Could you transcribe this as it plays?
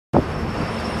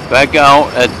Back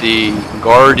out at the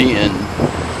Guardian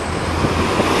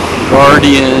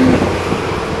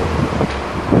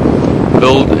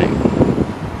Building,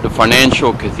 the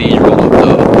financial cathedral of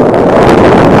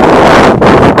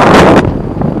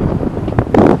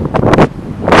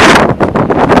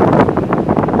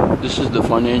this is the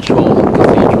financial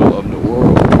cathedral of the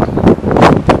world.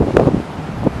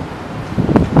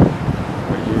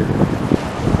 Right here.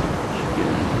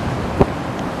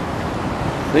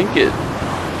 I think it.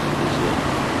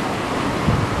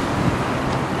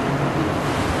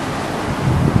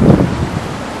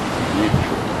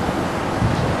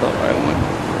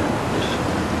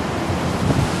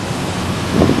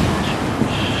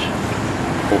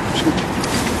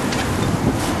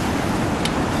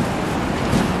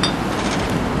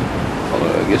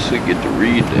 Although I guess I get to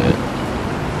read that.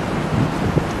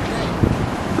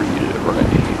 Read it right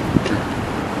here.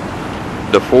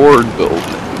 The Ford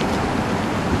Building.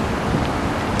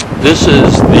 This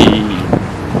is the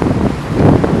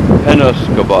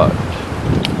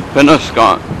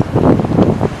Penobscot.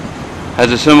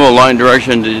 Has a similar line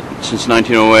direction since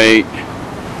 1908.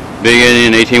 Beginning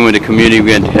in 18 when the community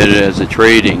began to head as a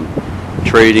trading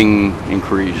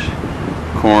increase.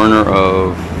 Corner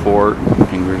of Fort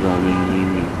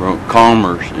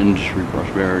commerce, industry,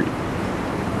 prosperity.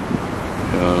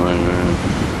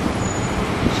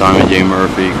 Simon J.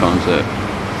 Murphy concept.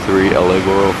 3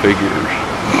 allegorical figures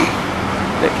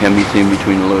that can be seen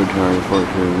between the low tide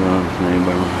named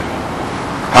by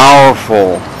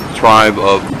powerful tribe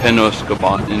of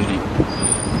Penobscot Indians.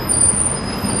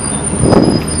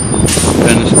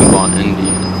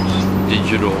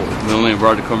 Digital building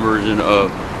brought the conversion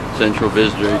of Central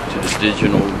District to the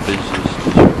digital business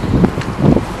district.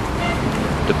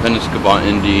 The Penobscot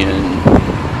Indian,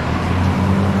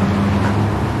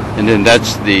 and then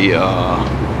that's the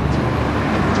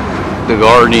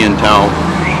Guardian Tower,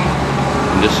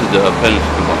 and this is the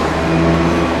Penobscot.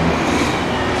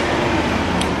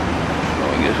 So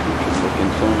I guess we should look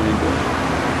inside.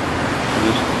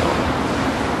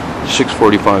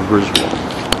 645 Griswold.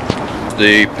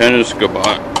 The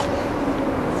Penobscot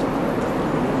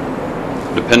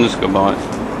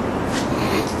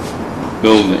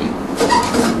Building.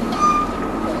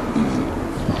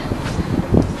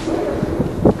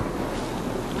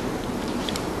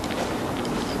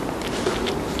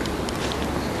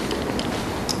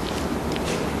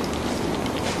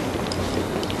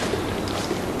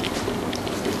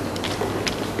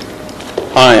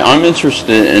 Hi, I'm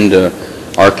interested in the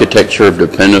architecture of the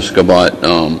Penobscot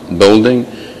Building,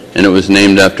 and it was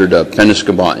named after the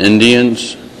Penobscot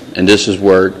Indians, and this is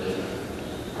where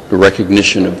the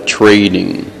recognition of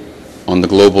trading on the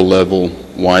global level,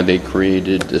 why they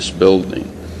created this building.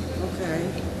 Okay.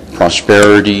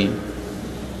 Prosperity,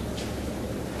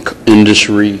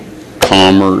 industry,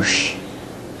 commerce.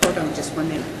 Hold on just 1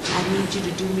 minute. I need you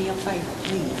to do me a favor,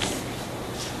 please.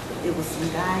 There were some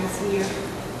guys here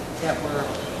that were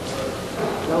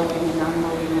loading and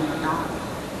unloading in the dock,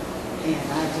 and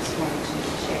I just wanted you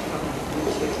to check on them.